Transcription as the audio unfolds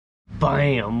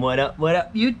Bam! What up,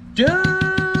 YouTube?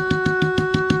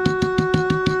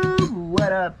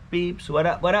 What up, peeps? What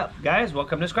up, guys?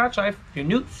 Welcome to Scratch Life. If you're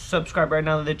new, subscribe right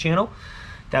now to the channel.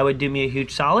 That would do me a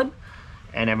huge solid.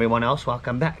 And everyone else,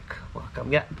 welcome back.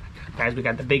 Welcome back. Guys, we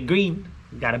got the big green.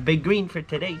 We got a big green for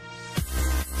today.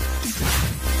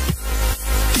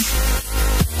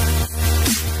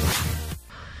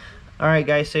 Alright,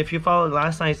 guys, so if you followed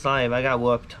last night's live, I got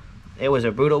whooped. It was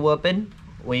a brutal whooping.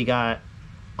 We got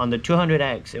on the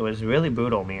 200X. It was really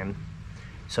brutal, man.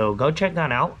 So go check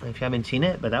that out if you haven't seen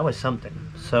it, but that was something.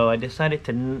 So I decided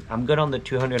to, I'm good on the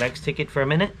 200X ticket for a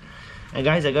minute. And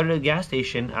guys, I go to the gas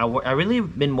station. I really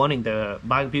been wanting the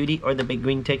Black Beauty or the big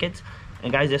green tickets.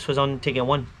 And guys, this was on ticket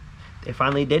 1. They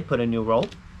finally did put a new roll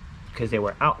because they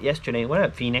were out yesterday. What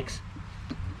up, Phoenix?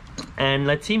 And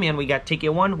let's see, man, we got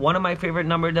ticket 1. One of my favorite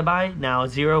numbers to buy. Now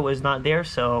 0 was not there,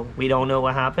 so we don't know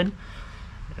what happened.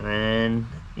 And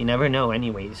you never know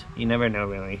anyways. You never know,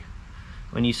 really.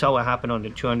 When you saw what happened on the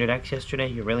 200X yesterday,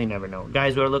 you really never know.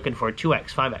 Guys, we're looking for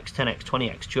 2X, 5X, 10X,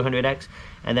 20X, 200X,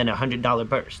 and then a $100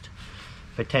 burst.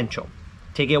 Potential.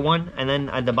 Ticket 1, and then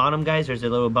at the bottom, guys, there's a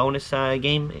little bonus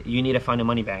game. You need to find a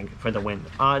money bag for the win.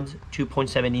 Odds,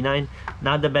 2.79.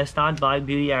 Not the best odds. Black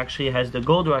Beauty actually has the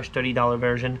Gold Rush $30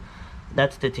 version.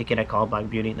 That's the ticket I call Black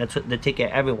Beauty. That's what the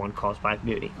ticket everyone calls Black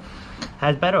Beauty.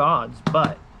 Has better odds,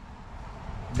 but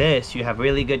this, you have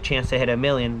really good chance to hit $1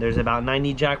 million. There's about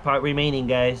 90 jackpot remaining,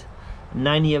 guys.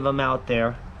 90 of them out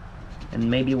there.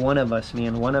 And maybe one of us,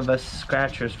 man, one of us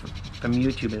scratchers from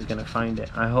YouTube is going to find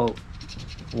it. I hope.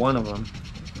 One of them.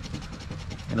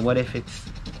 And what if it's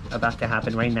about to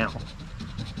happen right now?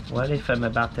 What if I'm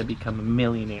about to become a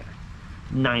millionaire?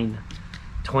 9,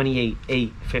 28,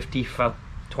 8, 54,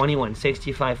 21,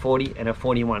 65, 40, and a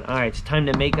 41. Alright, it's time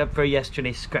to make up for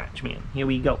yesterday's scratch, man. Here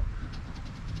we go.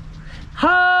 Holy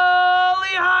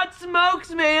hot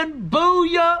smokes, man.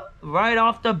 Booyah! Right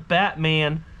off the bat,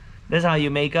 man. This is how you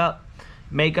make up.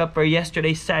 Make up for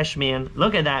yesterday's sesh, man.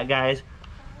 Look at that, guys.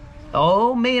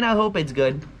 Oh, man, I hope it's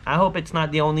good. I hope it's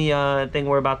not the only thing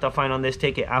we're about to find on this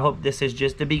ticket. I hope this is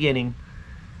just the beginning.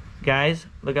 Guys,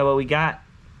 look at what we got.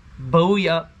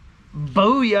 Booyah.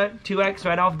 Booyah. 2X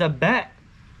right off the bat.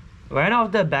 Right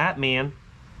off the bat, man.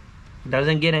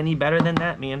 Doesn't get any better than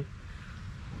that, man.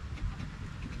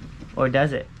 Or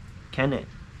does it? Can it?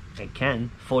 It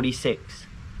can. 46.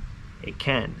 It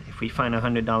can. If we find a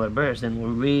 $100 burst, then we're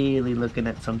really looking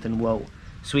at something. Whoa.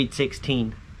 Sweet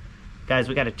 16. Guys,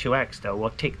 we got a 2X though. We'll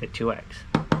take the 2X.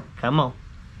 Come on.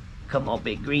 Come on,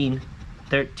 big green.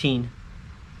 13.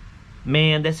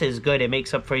 Man, this is good. It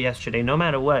makes up for yesterday. No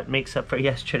matter what, makes up for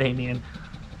yesterday, man.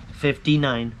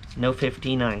 59. No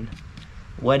 59.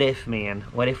 What if, man?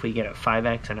 What if we get a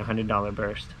 5X and a $100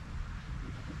 burst?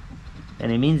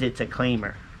 And it means it's a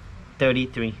claimer.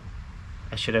 33.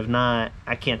 I should have not.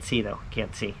 I can't see though.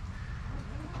 Can't see.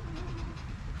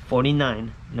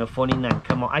 49. No 49.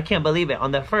 Come on. I can't believe it.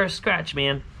 On the first scratch,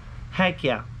 man. Heck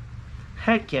yeah.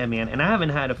 Heck yeah, man. And I haven't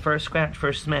had a first scratch,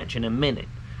 first Smatch in a minute.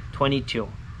 22.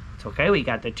 It's okay. We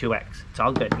got the 2X. It's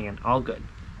all good, man. All good.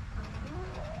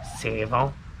 Save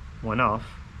all. One off.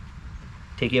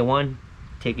 Ticket 1.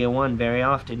 Ticket 1 very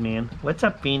often, man. What's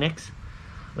up, Phoenix?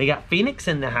 We got Phoenix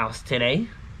in the house today.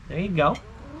 There you go.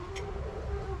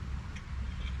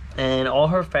 And all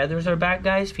her feathers are back,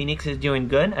 guys. Phoenix is doing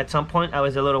good. At some point, I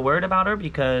was a little worried about her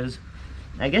because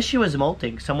I guess she was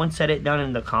molting. Someone said it down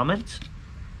in the comments.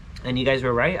 And you guys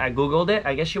were right. I Googled it.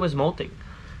 I guess she was molting.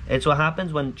 It's what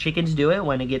happens when chickens do it.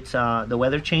 When it gets, the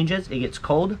weather changes, it gets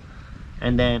cold.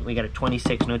 And then we got a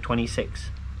 26, no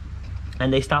 26.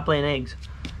 And they stop laying eggs.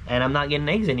 And I'm not getting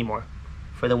eggs anymore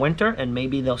for the winter. And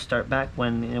maybe they'll start back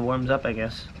when it warms up, I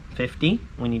guess. 50.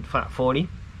 We need 40.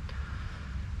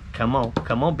 Come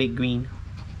on, big green.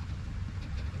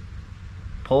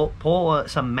 Pull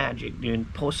some magic,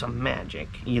 dude. Pull some magic.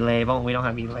 11. We don't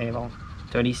have 11.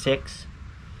 36.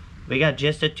 We got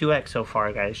just a 2X so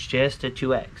far, guys. Just a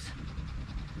 2X.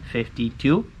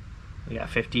 52. We got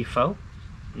 54.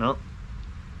 No.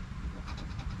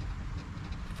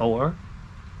 4.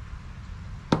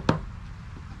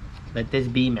 Let this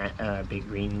be, big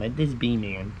green. Let this be,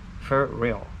 man. For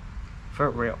real. For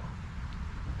real.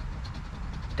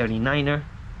 39er.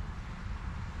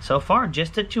 So far,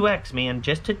 just a 2X, man.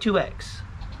 Just a 2X.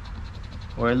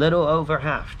 We're a little over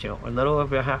half, Joe. We're a little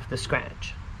over half the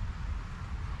scratch.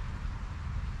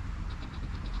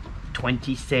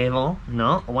 27.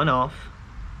 No, one off.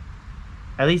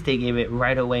 At least they gave it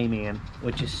right away, man.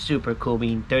 Which is super cool,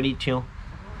 being 32.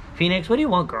 Phoenix, what do you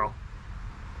want, girl?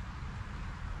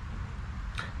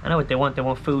 I know what they want. They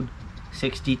want food.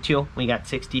 62. We got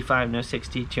 65. No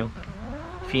 62.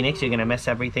 Phoenix, you're gonna mess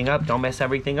everything up. Don't mess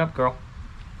everything up, girl.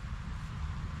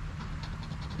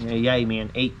 Yeah,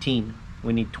 man. 18.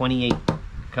 We need 28.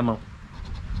 Come on.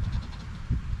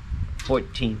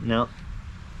 14. No.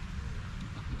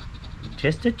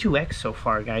 Just a 2x so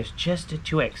far, guys. Just a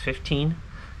 2x. 15.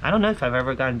 I don't know if I've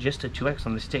ever gotten just a 2x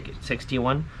on this ticket.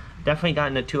 61. Definitely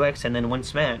gotten a 2x and then one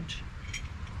smash.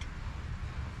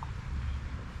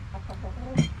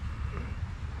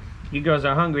 You girls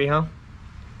are hungry, huh?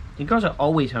 You girls are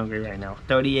always hungry right now.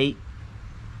 38.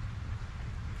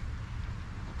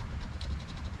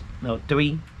 No,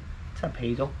 3. What's up,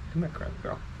 Hazel? Come here,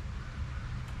 girl.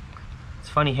 It's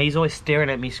funny, Hazel is staring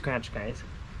at me scratch, guys.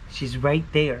 She's right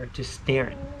there, just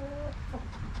staring.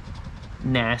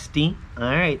 Nasty.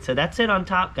 Alright, so that's it on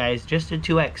top, guys. Just a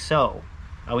 2x. So,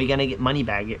 are we gonna get money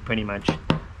bag it, pretty much?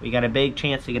 We got a big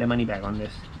chance to get a money bag on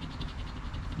this.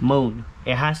 Moon.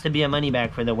 It has to be a money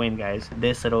bag for the win, guys.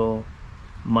 This little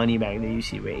money bag that you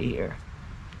see right here.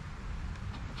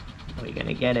 Are we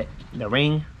gonna get it? The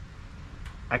ring.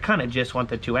 I kind of just want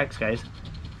the 2x, guys.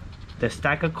 The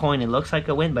stack of coin, it looks like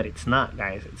a win, but it's not,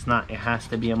 guys. It's not. It has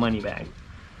to be a money bag.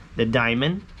 The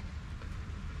diamond.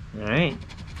 Alright.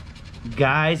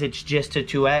 Guys, it's just a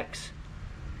 2x.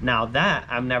 Now that,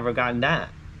 I've never gotten that.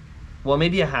 Well,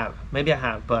 maybe I have. Maybe I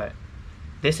have, but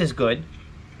this is good.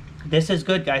 This is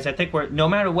good, guys. I think we're, no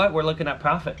matter what, we're looking at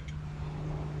profit.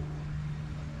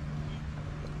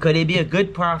 Could it be a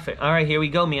good profit? Alright, here we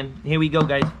go, man. Here we go,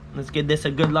 guys. Let's give this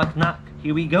a good luck knock.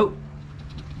 Here we go.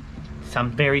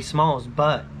 Some very smalls,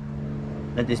 but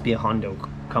let this be a Hondo.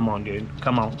 Come on, dude.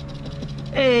 Come on.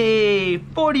 Hey,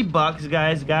 40 bucks,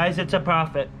 guys. Guys, it's a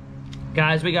profit.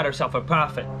 Guys, we got ourselves a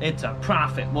profit. It's a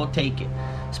profit. We'll take it.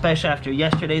 Especially after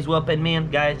yesterday's whooping, man.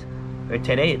 Guys, for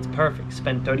today, it's perfect.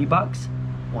 Spend 30 bucks,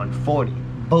 140.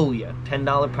 Booyah.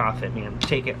 $10 profit, man.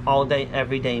 Take it all day,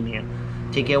 every day, man.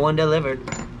 Ticket 1 delivered.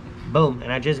 Boom.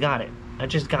 And I just got it. I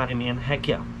just got it, man. Heck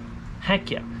yeah.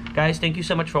 Heck yeah. Guys, thank you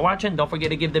so much for watching. Don't forget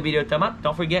to give the video a thumb up.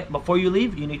 Don't forget, before you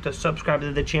leave, you need to subscribe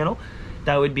to the channel.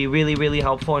 That would be really, really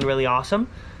helpful and really awesome.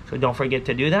 So don't forget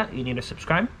to do that. You need to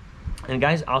subscribe. And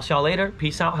guys, I'll see y'all later.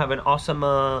 Peace out. Have an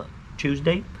awesome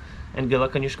Tuesday. And good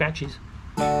luck on your scratchies.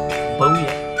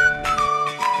 Booyah.